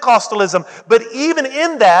of Pentecostalism. But even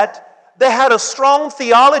in that, They had a strong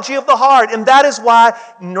theology of the heart, and that is why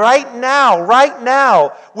right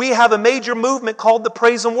now, we have a major movement called the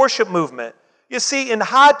praise and worship movement. You see, in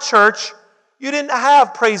high church, you didn't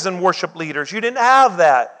have praise and worship leaders. You didn't have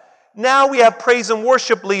that. Now we have praise and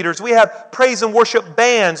worship leaders. We have praise and worship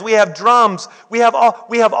bands. We have drums.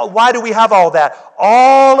 Why do we have all that?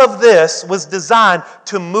 All of this was designed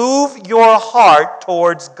to move your heart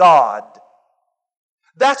towards God.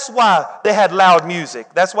 That's why they had loud music.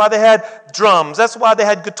 That's why they had drums. That's why they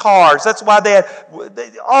had guitars. That's why they had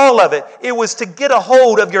all of it. It was to get a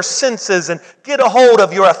hold of your senses and get a hold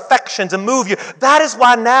of your affections and move you. That is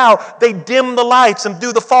why now they dim the lights and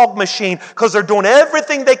do the fog machine, because they're doing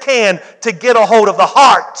everything they can to get a hold of the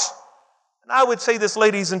heart. And I would say this,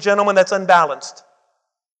 ladies and gentlemen, that's unbalanced.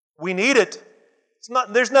 We need it.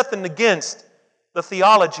 There's nothing against the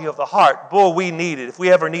theology of the heart. Boy, we need it. If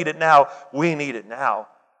we ever need it now, we need it now.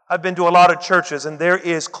 I've been to a lot of churches, and there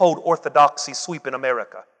is cold orthodoxy sweeping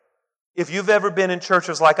America. If you've ever been in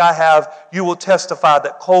churches like I have, you will testify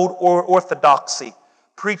that cold orthodoxy,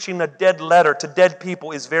 preaching a dead letter to dead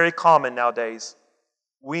people, is very common nowadays.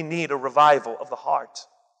 We need a revival of the heart.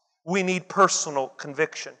 We need personal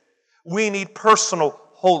conviction. We need personal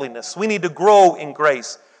holiness. We need to grow in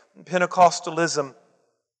grace. Pentecostalism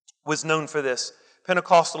was known for this.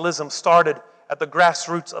 Pentecostalism started at the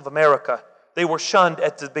grassroots of America. They were shunned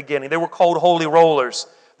at the beginning. They were called holy rollers.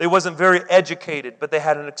 They wasn't very educated, but they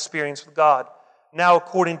had an experience with God. Now,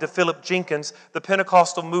 according to Philip Jenkins, the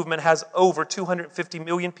Pentecostal movement has over 250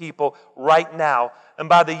 million people right now. And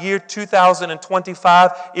by the year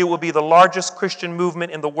 2025, it will be the largest Christian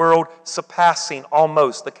movement in the world, surpassing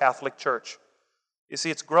almost the Catholic Church. You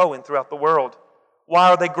see, it's growing throughout the world. Why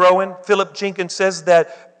are they growing? Philip Jenkins says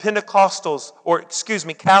that Catholics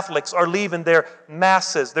are leaving their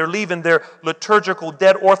masses. They're leaving their liturgical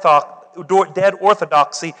dead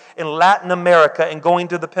orthodoxy in Latin America and going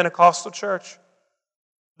to the Pentecostal church.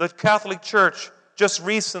 The Catholic Church just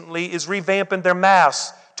recently is revamping their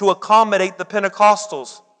Mass to accommodate the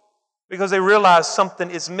Pentecostals because they realize something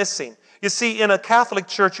is missing. You see, in a Catholic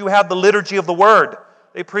church, you have the liturgy of the Word.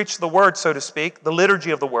 They preach the Word, so to speak, the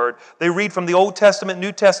liturgy of the Word. They read from the Old Testament,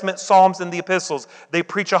 New Testament, Psalms, and the Epistles. They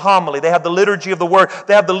preach a homily. They have the liturgy of the Word.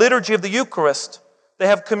 They have the liturgy of the Eucharist. They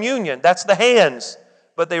have communion. That's the hands.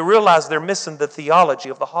 But they realize they're missing the theology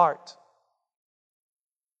of the heart.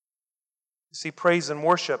 You see, praise and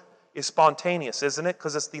worship is spontaneous, isn't it?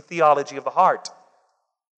 Because it's the theology of the heart.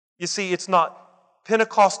 You see, it's not.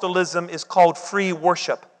 Pentecostalism is called free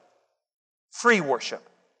worship. Free worship.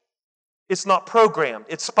 It's not programmed.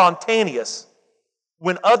 It's spontaneous.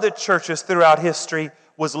 When other churches throughout history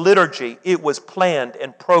was liturgy, it was planned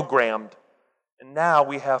and programmed. And now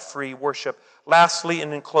we have free worship. Lastly,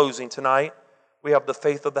 and in closing tonight, we have the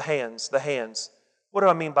faith of the hands. The hands. What do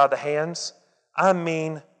I mean by the hands? I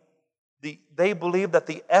mean, they believe that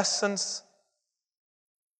the essence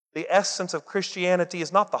of Christianity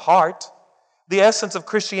is not the heart. The essence of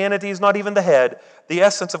Christianity is not even the head. The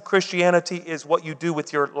essence of Christianity is what you do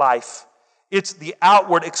with your life. It's the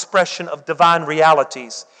outward expression of divine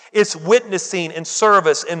realities. It's witnessing and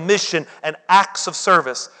service and mission and acts of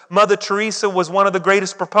service. Mother Teresa was one of the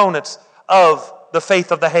greatest proponents of the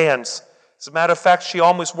faith of the hands. As a matter of fact, she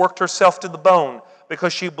almost worked herself to the bone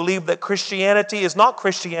because she believed that Christianity is not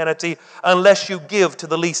Christianity unless you give to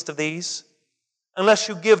the least of these. Unless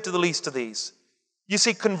you give to the least of these. You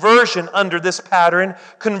see, conversion under this pattern,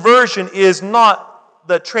 conversion is not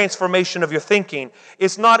the transformation of your thinking.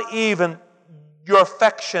 It's not even your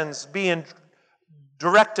affections being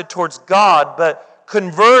directed towards God, but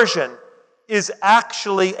conversion is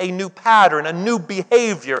actually a new pattern, a new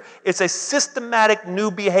behavior. It's a systematic new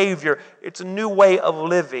behavior. It's a new way of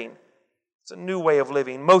living. It's a new way of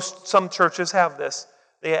living. Some churches have this.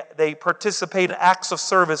 They participate in acts of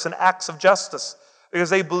service and acts of justice because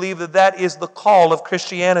they believe that that is the call of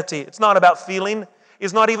Christianity. It's not about feeling.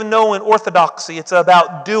 It's not even knowing orthodoxy. It's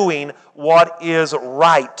about doing what is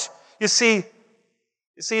right. You see,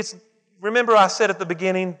 remember I said at the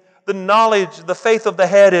beginning, the knowledge, the faith of the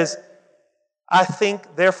head is, I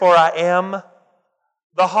think, therefore I am.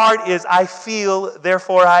 The heart is, I feel,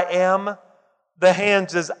 therefore I am. The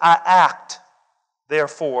hands is, I act,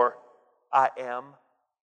 therefore I am.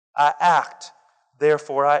 I act,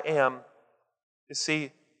 therefore I am. You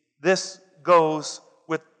see, this goes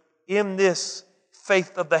in this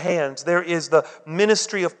faith of the hands. There is the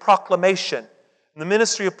ministry of proclamation. And the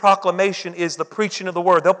ministry of proclamation is the preaching of the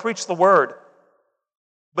word. They'll preach the word,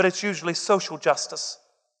 but it's usually social justice.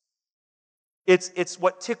 It's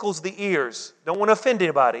what tickles the ears. Don't want to offend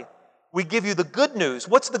anybody. We give you the good news.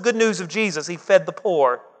 What's the good news of Jesus? He fed the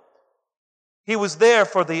poor. He was there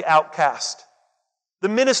for the outcast. The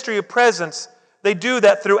ministry of presence, they do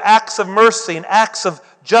that through acts of mercy and acts of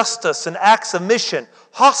justice and acts of mission.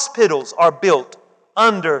 Hospitals are built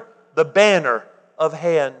under the banner of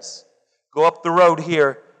hands. Go up the road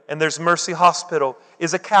here, and there's Mercy Hospital.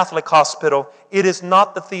 It's a Catholic hospital. It is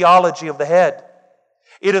not the theology of the head.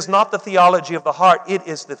 It is not the theology of the heart. It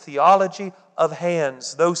is the theology of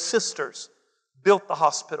hands. Those sisters built the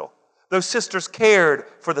hospital. Those sisters cared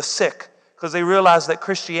for the sick because they realized that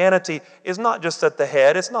Christianity is not just at the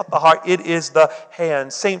head. It's not the heart. It is the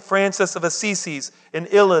hands. St. Francis of Assisi in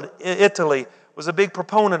Italy was a big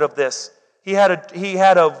proponent of this. He had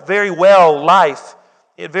a very well life.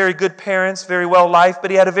 He had very good parents, very well life,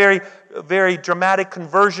 but he had a very dramatic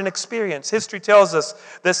conversion experience. History tells us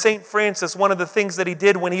that St. Francis, one of the things that he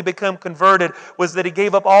did when he became converted was that he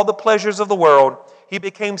gave up all the pleasures of the world. He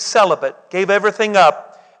became celibate, gave everything up.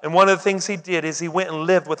 And one of the things he did is he went and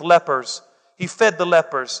lived with lepers. He fed the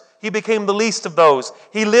lepers. He became the least of those.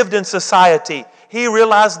 He lived in society. He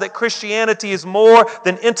realized that Christianity is more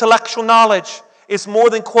than intellectual knowledge. It's more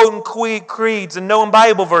than quoting creeds and knowing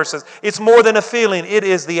Bible verses. It's more than a feeling. It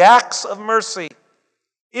is the acts of mercy.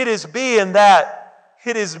 It is being that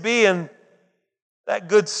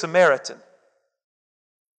good Samaritan.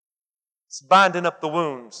 It's binding up the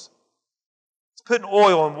wounds. It's putting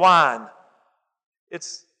oil and wine.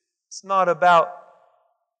 It's not about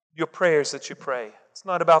your prayers that you pray. It's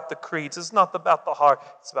not about the creeds. It's not about the heart.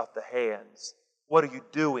 It's about the hands. What are you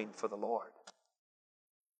doing for the Lord?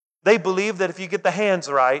 They believe that if you get the hands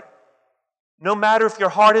right, no matter if your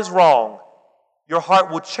heart is wrong, your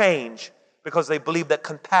heart will change because they believe that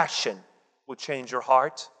compassion will change your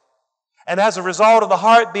heart. And as a result of the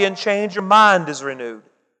heart being changed, your mind is renewed.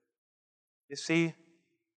 You see,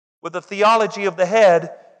 with the theology of the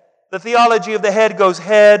head goes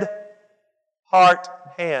head, heart,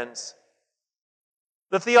 hands.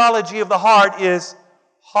 The theology of the heart is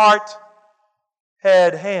heart,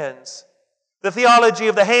 head, hands. The theology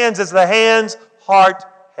of the hands is the hands, heart,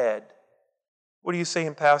 head. What are you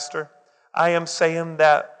saying, Pastor? I am saying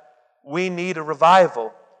that we need a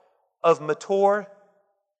revival of mature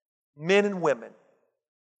men and women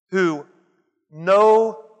who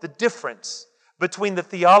know the difference between the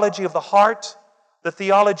theology of the heart, the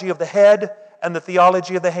theology of the head, and the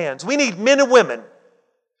theology of the hands. We need men and women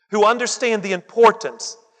who understand the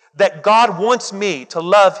importance that God wants me to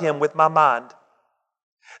love Him with my mind.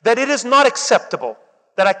 That it is not acceptable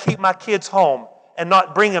that I keep my kids home and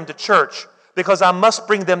not bring them to church because I must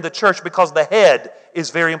bring them to church because the head is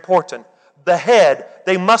very important. The head,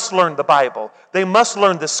 they must learn the Bible. They must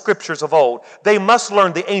learn the scriptures of old. They must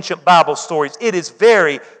learn the ancient Bible stories. It is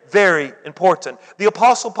very, very important. The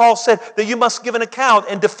Apostle Paul said that you must give an account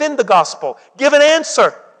and defend the gospel. Give an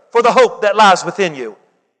answer for the hope that lies within you.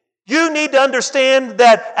 You need to understand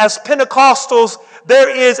that as Pentecostals,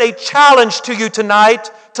 there is a challenge to you tonight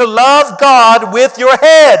to love God with your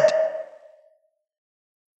head.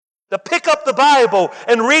 To pick up the Bible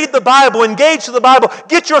and read the Bible, engage the Bible.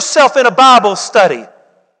 Get yourself in a Bible study.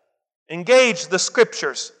 Engage the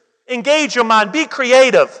Scriptures. Engage your mind. Be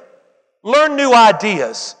creative. Learn new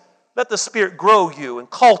ideas. Let the Spirit grow you and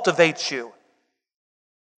cultivate you.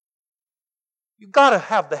 You've got to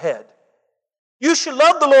have the head. You should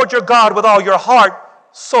love the Lord your God with all your heart,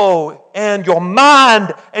 soul, and your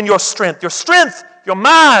mind and your strength. Your strength, your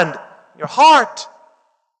mind, your heart.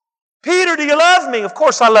 Peter, do you love me? Of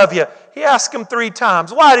course I love you. He asked him 3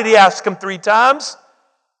 times. Why did he ask him 3 times?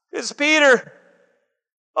 Because Peter,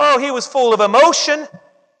 he was full of emotion,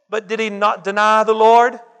 but did he not deny the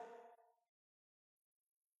Lord?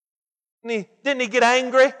 Didn't he get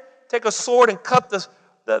angry? Take a sword and cut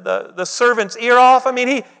the servant's ear off? I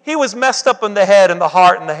mean, he was messed up in the head and the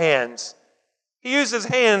heart and the hands. He used his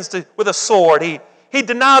hands with a sword. He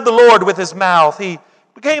denied the Lord with his mouth. He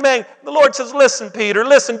became angry. The Lord says, listen, Peter,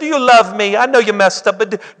 listen, do you love me? I know you messed up, but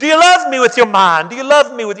do you love me with your mind? Do you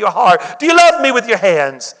love me with your heart? Do you love me with your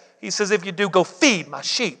hands? He says, if you do, go feed my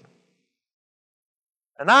sheep.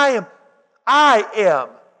 And I am,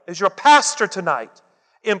 as your pastor tonight,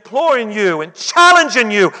 imploring you and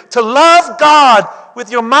challenging you to love God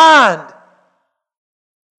with your mind.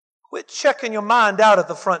 Quit checking your mind out at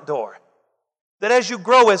the front door. That as you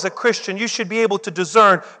grow as a Christian, you should be able to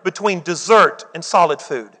discern between dessert and solid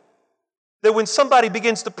food. That when somebody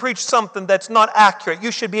begins to preach something that's not accurate,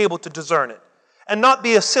 you should be able to discern it. And not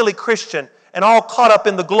be a silly Christian and all caught up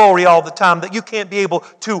in the glory all the time that you can't be able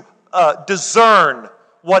to discern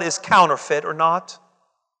what is counterfeit or not.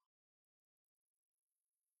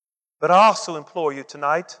 But I also implore you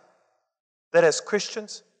tonight that as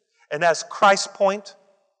Christians and as Christ Point,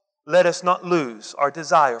 let us not lose our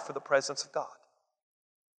desire for the presence of God.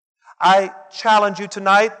 I challenge you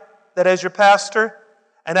tonight that as your pastor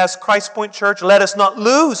and as Christ Point Church, let us not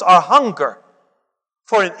lose our hunger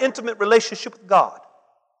for an intimate relationship with God.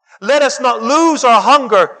 Let us not lose our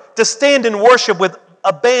hunger to stand in worship with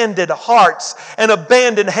abandoned hearts and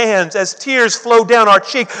abandoned hands as tears flow down our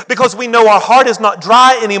cheek, because we know our heart is not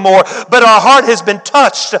dry anymore, but our heart has been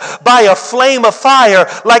touched by a flame of fire.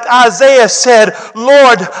 Like Isaiah said,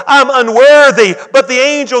 Lord, I'm unworthy, but the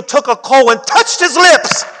angel took a coal and touched his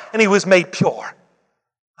lips and he was made pure.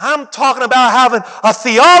 I'm talking about having a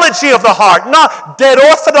theology of the heart, not dead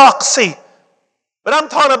orthodoxy. But I'm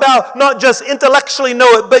talking about not just intellectually know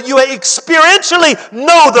it, but you experientially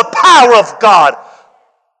know the power of God.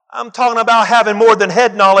 I'm talking about having more than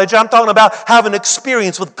head knowledge. I'm talking about having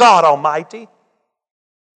experience with God Almighty.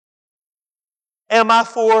 Am I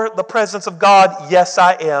for the presence of God? Yes,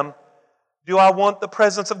 I am. Do I want the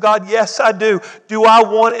presence of God? Yes, I do. Do I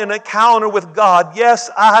want an encounter with God? Yes,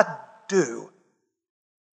 I do.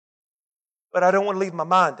 But I don't want to leave my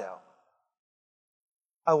mind out.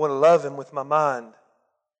 I want to love Him with my mind.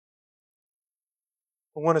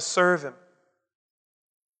 I want to serve Him.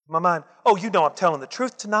 My mind, oh, you know I'm telling the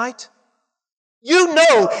truth tonight. You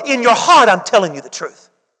know in your heart I'm telling you the truth.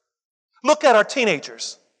 Look at our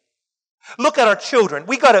teenagers. Look at our children.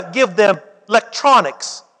 We got to give them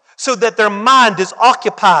electronics so that their mind is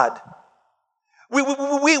occupied.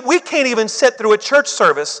 We can't even sit through a church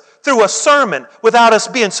service, through a sermon, without us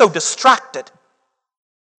being so distracted.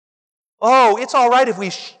 Oh, it's all right if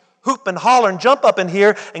we hoop and holler and jump up in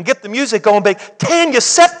here and get the music going, but can you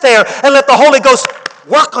sit there and let the Holy Ghost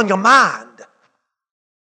work on your mind?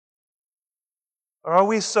 Or are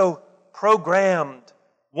we so programmed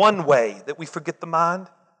one way that we forget the mind?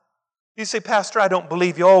 You say, Pastor, I don't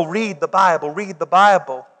believe you. Oh, read the Bible, read the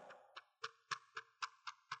Bible.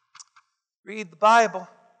 Read the Bible.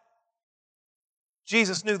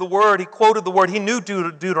 Jesus knew the Word. He quoted the Word. He knew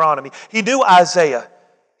Deuteronomy. He knew Isaiah.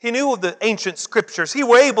 He knew of the ancient scriptures. He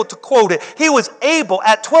was able to quote it. He was able,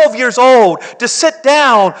 at 12 years old, to sit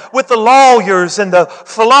down with the lawyers and the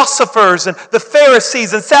philosophers and the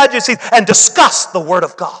Pharisees and Sadducees and discuss the Word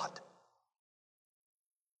of God.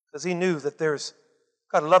 Because he knew that there's,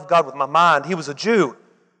 got to love God with my mind. He was a Jew.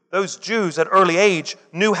 Those Jews at early age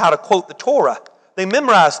knew how to quote the Torah. They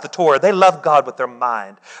memorized the Torah. They loved God with their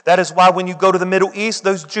mind. That is why when you go to the Middle East,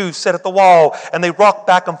 those Jews sit at the wall and they rock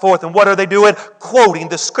back and forth. And what are they doing? Quoting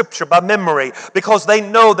the Scripture by memory. Because they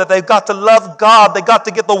know that they've got to love God. They've got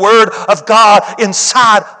to get the Word of God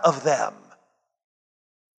inside of them.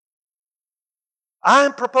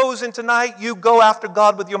 I'm proposing tonight you go after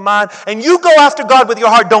God with your mind and you go after God with your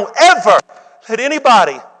heart. Don't ever let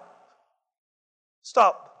anybody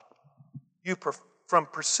stop you from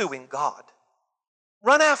pursuing God.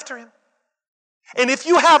 Run after Him. And if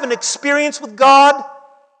you have an experience with God,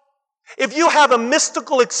 if you have a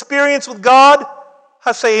mystical experience with God,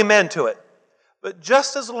 I say amen to it. But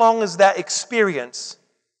just as long as that experience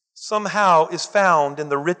somehow is found in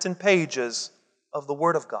the written pages of the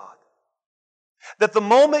Word of God, that the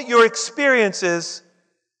moment your experiences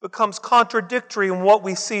becomes contradictory in what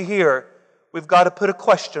we see here, we've got to put a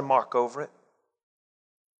question mark over it.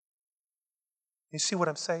 You see what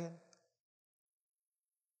I'm saying?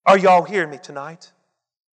 Are y'all hearing me tonight?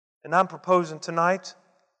 And I'm proposing tonight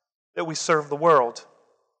that we serve the world.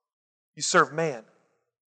 You serve man. I'm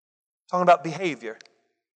talking about behavior.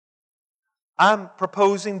 I'm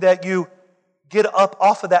proposing that you get up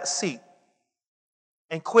off of that seat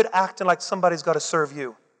and quit acting like somebody's got to serve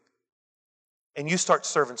you. And you start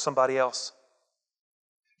serving somebody else.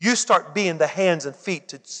 You start being the hands and feet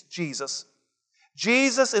to Jesus.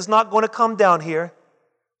 Jesus is not going to come down here.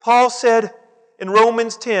 Paul said in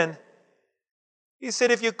Romans 10, he said,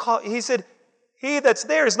 he that's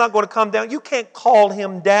there is not going to come down. You can't call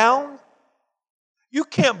him down. You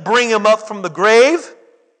can't bring him up from the grave.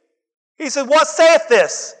 He said, what saith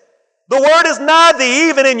this? The word is nigh thee,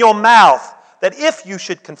 even in your mouth, that if you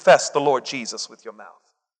should confess the Lord Jesus with your mouth.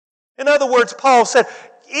 In other words, Paul said,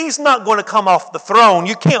 He's not going to come off the throne.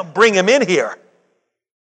 You can't bring Him in here.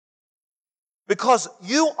 Because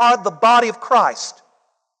you are the body of Christ.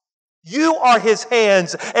 You are His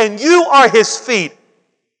hands and you are His feet.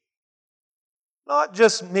 Not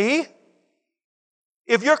just me.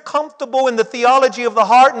 If you're comfortable in the theology of the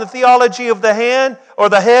heart and the theology of the hand or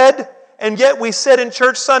the head, and yet we sit in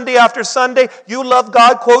church Sunday after Sunday, you love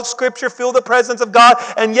God, quote Scripture, feel the presence of God,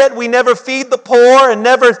 and yet we never feed the poor and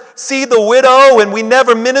never see the widow and we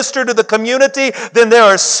never minister to the community, then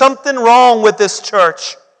there is something wrong with this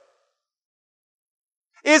church.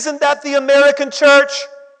 Isn't that the American church?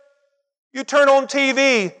 You turn on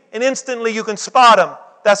TV and instantly you can spot them.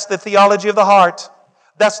 That's the theology of the heart.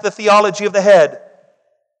 That's the theology of the head.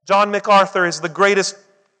 John MacArthur is the greatest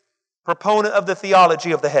proponent of the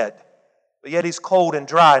theology of the head. But yet he's cold and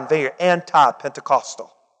dry and very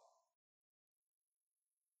anti-Pentecostal.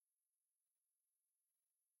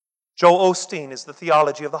 Joel Osteen is the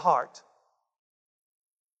theology of the heart.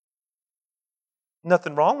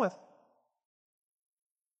 Nothing wrong with it.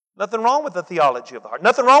 Nothing wrong with the theology of the heart.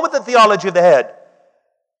 Nothing wrong with the theology of the head.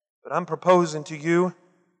 But I'm proposing to you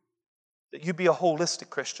that you be a holistic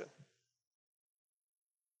Christian.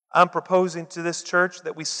 I'm proposing to this church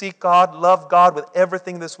that we seek God, love God with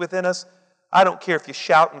everything that's within us. I don't care if you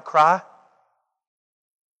shout and cry.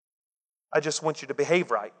 I just want you to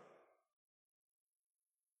behave right.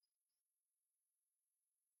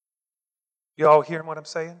 You all hearing what I'm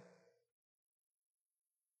saying?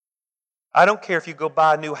 I don't care if you go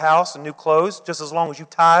buy a new house and new clothes, just as long as you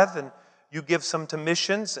tithe and you give some to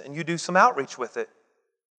missions and you do some outreach with it.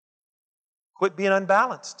 Quit being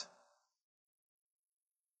unbalanced.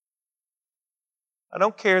 I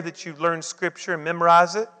don't care that you learn Scripture and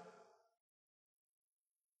memorize it.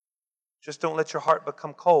 Just don't let your heart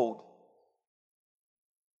become cold.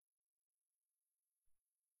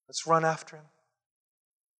 Let's run after Him.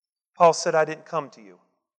 Paul said, I didn't come to you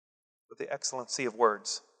with the excellency of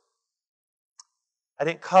words. I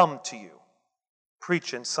didn't come to you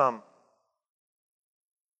preaching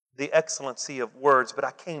the excellency of words, but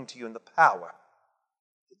I came to you in the power,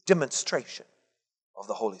 the demonstration of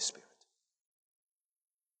the Holy Spirit.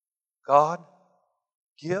 God,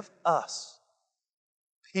 give us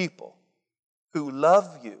people who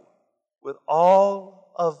love you with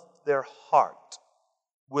all of their heart,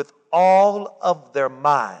 with all of their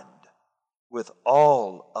mind, with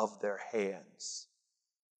all of their hands.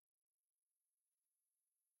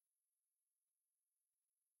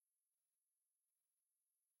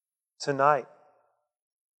 Tonight,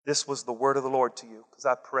 this was the word of the Lord to you because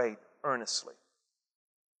I prayed earnestly.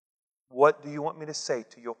 What do you want me to say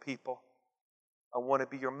to your people? I want to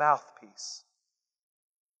be your mouthpiece.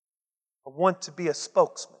 I want to be a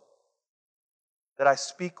spokesman that I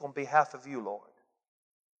speak on behalf of you, Lord.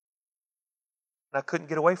 And I couldn't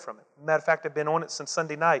get away from it. Matter of fact, I've been on it since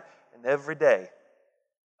Sunday night, and every day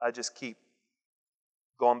I just keep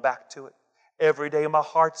going back to it. Every day my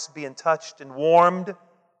heart's being touched and warmed.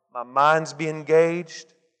 My mind's being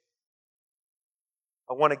engaged.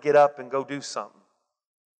 I want to get up and go do something.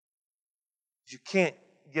 You can't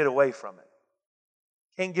get away from it.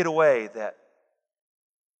 Can't get away that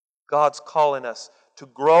God's calling us to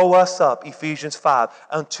grow us up, Ephesians 5,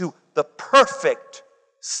 unto the perfect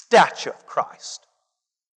stature of Christ.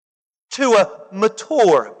 To a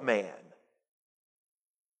mature man.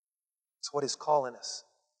 That's what He's calling us.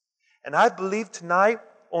 And I believe tonight,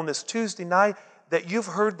 on this Tuesday night, that you've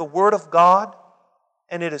heard the Word of God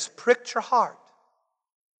and it has pricked your heart.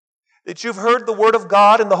 That you've heard the Word of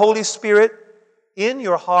God and the Holy Spirit in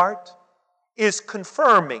your heart is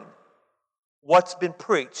confirming what's been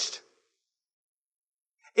preached.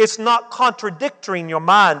 It's not contradicting your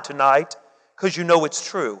mind tonight because you know it's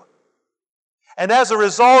true. And as a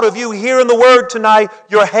result of you hearing the Word tonight,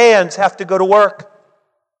 your hands have to go to work.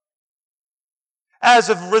 As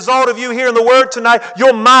a result of you hearing the Word tonight,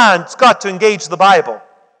 your mind's got to engage the Bible.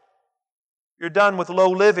 You're done with low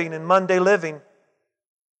living and Monday living.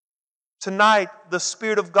 Tonight, the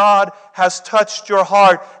Spirit of God has touched your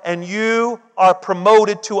heart and you are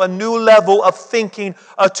promoted to a new level of thinking,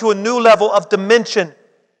 to a new level of dimension.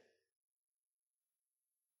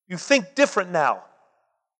 You think different now.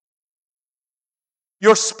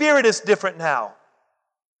 Your spirit is different now.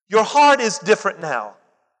 Your heart is different now.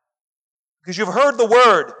 Because you've heard the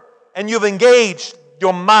Word and you've engaged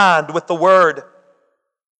your mind with the Word.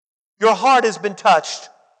 Your heart has been touched.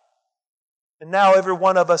 And now every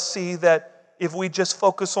one of us see that if we just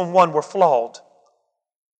focus on one, we're flawed.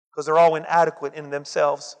 Because they're all inadequate in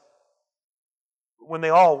themselves. When they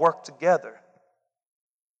all work together,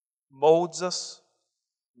 molds us,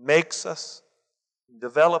 makes us,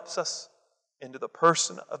 develops us into the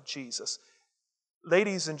person of Jesus.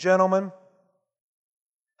 Ladies and gentlemen,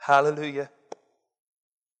 hallelujah.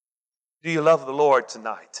 Do you love the Lord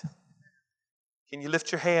tonight? Can you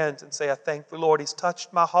lift your hands and say, I thank the Lord. He's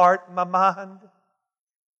touched my heart, my mind,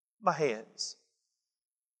 my hands.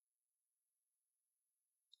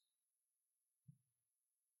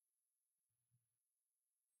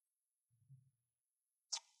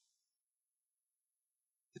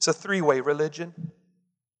 It's a three-way religion.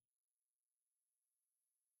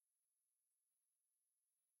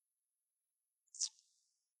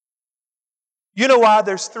 You know why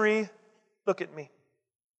there's three? Look at me.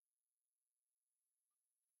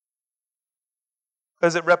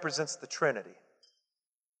 Because it represents the Trinity.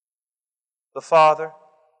 The Father,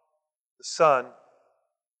 the Son,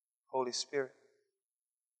 Holy Spirit.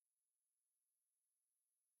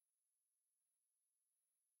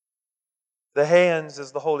 The hands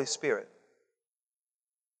is the Holy Spirit.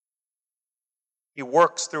 He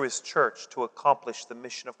works through His church to accomplish the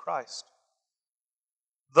mission of Christ.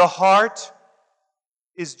 The heart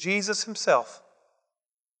is Jesus Himself.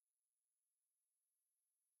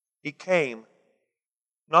 He came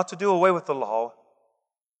not to do away with the law,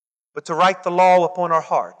 but to write the law upon our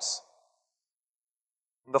hearts.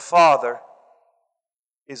 And the Father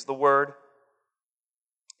is the Word.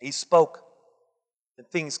 He spoke, and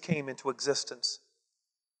things came into existence.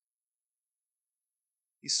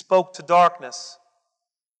 He spoke to darkness.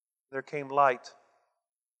 There came light.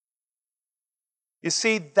 You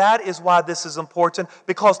see, that is why this is important,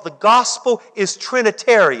 because the gospel is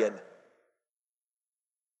Trinitarian.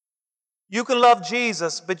 You can love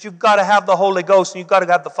Jesus, but you've got to have the Holy Ghost and you've got to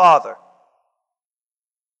have the Father.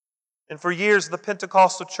 And for years, the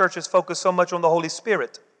Pentecostal church has focused so much on the Holy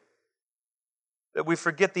Spirit that we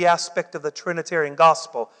forget the aspect of the Trinitarian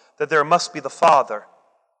gospel, that there must be the Father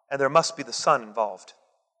and there must be the Son involved.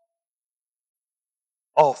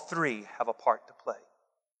 All three have a part to play.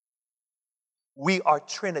 We are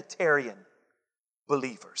Trinitarian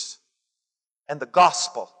believers. And the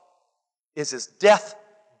gospel is His death,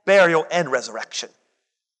 burial, and resurrection.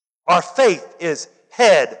 Our faith is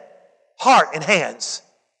head, heart, and hands.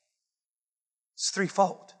 It's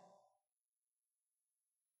threefold.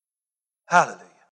 Hallelujah.